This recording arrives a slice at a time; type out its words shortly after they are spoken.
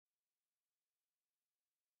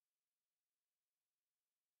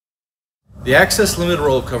The Access limited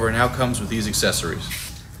roll cover now comes with these accessories.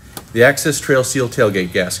 The Access Trail Seal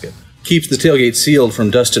tailgate gasket. Keeps the tailgate sealed from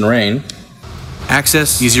dust and rain.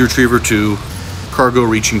 Access Easy Retriever 2 cargo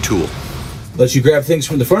reaching tool. Lets you grab things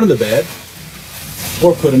from the front of the bed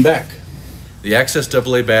or put them back. The Access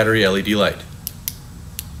AA battery LED light.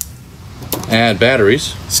 Add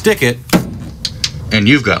batteries, stick it, and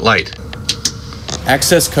you've got light.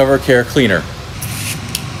 Access Cover Care Cleaner.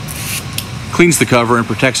 Cleans the cover and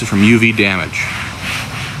protects it from UV damage.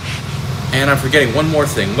 And I'm forgetting one more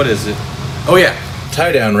thing. What is it? Oh yeah,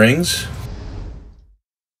 tie-down rings.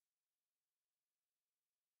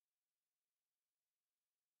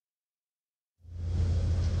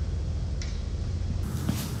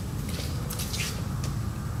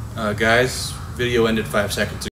 Guys, video ended 5 seconds ago.